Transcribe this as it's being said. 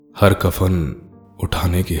हर कफन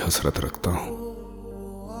उठाने की हसरत रखता हूं।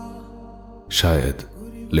 शायद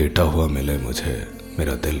लेटा हुआ मिले मुझे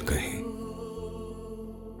मेरा दिल कहीं।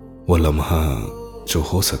 वो लम्हा जो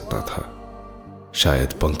हो सकता था,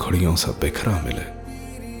 शायद पंखुड़ियों सा बिखरा मिले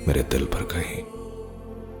मेरे दिल पर कहीं।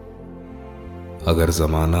 अगर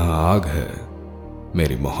जमाना आग है,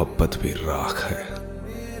 मेरी मोहब्बत भी राख है।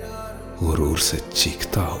 गुरूर से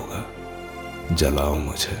चीखता होगा, जलाओ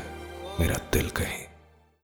मुझे मेरा दिल कहीं।